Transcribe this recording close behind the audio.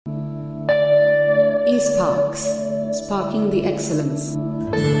Sparks, sparking the excellence.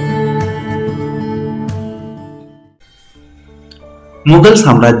 Mughal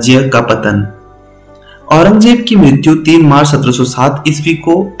साम्राज्य का पतन। औरंगजेब की मृत्यु 3 मार्च 1707 ईस्वी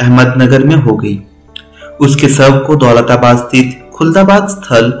को अहमदनगर में हो गई। उसके शव को दौलताबाद स्थित खुलदाबाद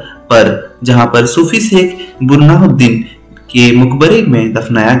स्थल पर, जहां पर सूफी शेख बुरहानुद्दीन के मकबरे में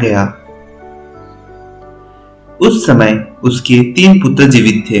दफनाया गया। उस समय उसके 3 पुत्र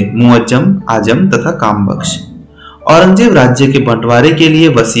जीवित थे, मुअज्जम, आजम तथा कामबख्श। औरंगजेब राज्य के बंटवारे के लिए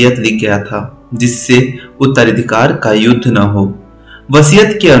वसीयत लिख गया था, जिससे उत्तराधिकार का युद्ध न हो।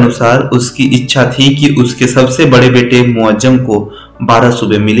 वसीयत के अनुसार उसकी इच्छा थी कि उसके सबसे बड़े बेटे मुअज्जम को 12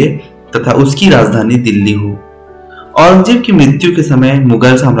 सूबे मिले तथा उसकी राजधानी दिल्ली हो। औरंगजेब की मृत्यु के समय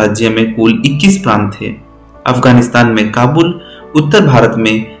मुगल साम्राज्य में कुल 21 प्रांत थे। अफगानिस्तान में काबुल, उत्तर भारत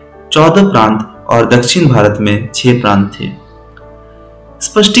में 14 प्रांत और दक्षिण भारत में 6 प्रांत थे।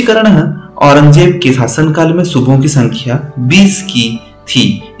 स्पष्टीकरण है, औरंगजेब के शासनकाल में सूबों की संख्या 20 की थी।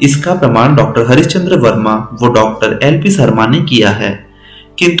 इसका प्रमाण डॉक्टर हरिश्चंद्र वर्मा व डॉक्टर LP शर्मा ने किया है,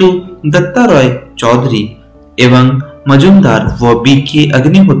 किंतु दत्ता रॉय चौधरी एवं मजुमदार व BK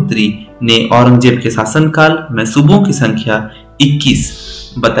अग्निहोत्री ने औरंगजेब के शासनकाल में सूबों की संख्या 21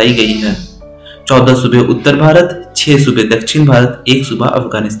 बताई गई है। 14 सूबे उत्तर भारत, 6 सूबे दक्षिण भारत, 1 सूबा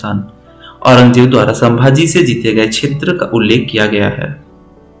अफगानिस्तान। औरंगजेब द्वारा संभाजी से जीते गए क्षेत्र का उल्लेख किया गया है।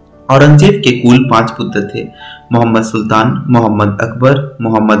 औरंगजेब के कुल 5 पुत्र थे, मोहम्मद सुल्तान, मोहम्मद अकबर,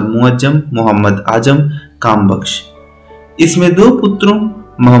 मोहम्मद मुअज्जम, मोहम्मद आजम, कामबख्श। इसमें 2 पुत्रों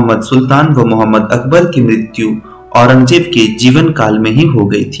मोहम्मद सुल्तान व मोहम्मद अकबर की मृत्यु औरंगजेब के जीवन काल में ही हो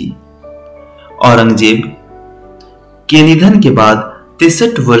गई थी। औरंगजेब के निधन के बाद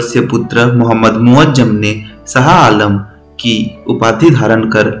 63 वर्षीय पुत्र मोहम्मद मुअज्जम ने शाह आलम की उपाधि धारण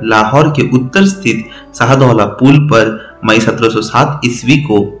कर लाहौर के उत्तर स्थित शाहदौला पुल पर मई 1707 ईस्वी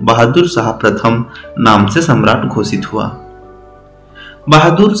को बहादुर शाह प्रथम नाम से सम्राट घोषित हुआ।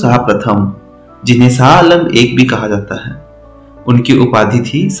 बहादुर शाह प्रथम, जिन्हें शाह आलम एक भी कहा जाता है, उनकी उपाधि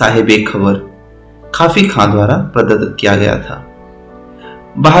थी साहिब खबर, काफी खां द्वारा प्रदत्त किया गया था।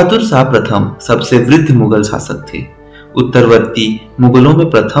 बहादुर शाह प्रथम सबसे वृद्ध मुगल शासक थे। उत्तरवर्ती मुगलों में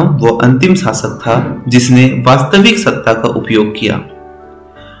प्रथम व अंतिम शासक था जिसने वास्तविक सत्ता का उपयोग किया।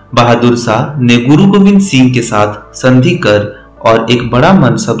 बहादुर शाह ने गुरु गोविंद सिंह के साथ संधि कर और एक बड़ा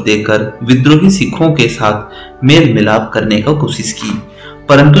मनसब देकर विद्रोही सिखों के साथ मेल मिलाप करने का कोशिश की,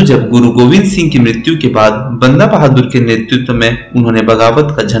 परंतु जब गुरु गोविंद सिंह की मृत्यु के बाद बंदा बहादुर के नेतृत्व में उन्होंने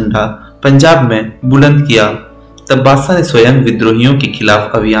बगावत का झंडा पंजाब में बुलंद किया, तब बादशाह ने स्वयं विद्रोहियों के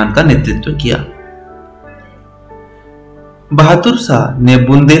खिलाफ अभियान का नेतृत्व किया। बहादुर शाह ने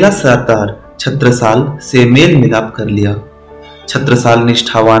बुंदेला सरदार छत्रसाल से मेल मिलाप कर लिया। छत्रसाल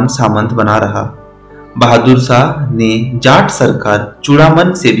निष्ठावान सामंत बना रहा। बहादुर शाह ने जाट सरकार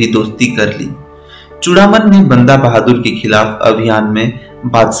चूड़ामन से भी दोस्ती कर ली। चूड़ामन ने बंदा बहादुर के खिलाफ अभियान में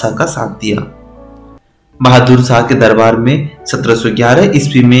बादशाह का साथ दिया। बहादुर शाह के दरबार में 1711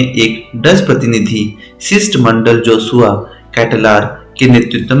 ईस्वी में एक डच प्रतिनिधि शिष्टमंडल जोशुआ कैटलार के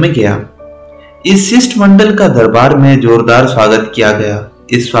नेतृत्व में गया। इस शिष्टमंडल का दरबार में जोरदार स्वागत किया गया।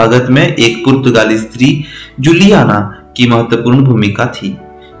 इस स्वागत में एक पुर्तगाली स्त्री जूलियाना की महत्वपूर्ण भूमिका थी।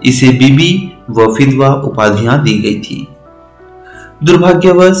 इसे बीबी व विधवा उपाधियां दी गई थी।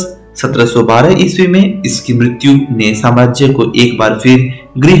 दुर्भाग्यवश 1712 ईस्वी में इसकी मृत्यु ने साम्राज्य को एक बार फिर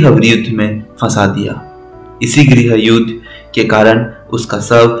गृह युद्ध में फंसा दिया। इसी गृह युद्ध के कारण उसका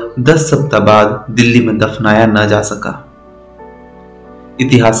शव 10 सप्ताह बाद दिल्ली में दफनाया न जा सका।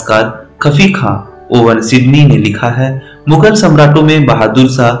 इतिहासकार खफी खां ओवन सिडनी ने लिखा है, मुगल सम्राटों में बहादुर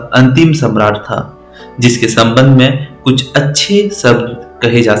शाह अंतिम सम्राट था, जिसके संबंध में कुछ अच्छे शब्द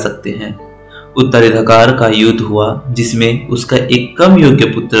कहे जा सकते हैं। उत्तराधिकार का युद्ध हुआ, जिसमें उसका एक कम योग्य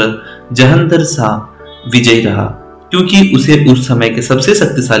पुत्र जहांगीर शाह विजयी रहा, क्योंकि उसे उस समय के सबसे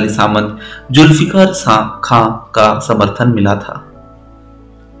शक्तिशाली सामंत जुल्फिकार खां का समर्थन मिला था।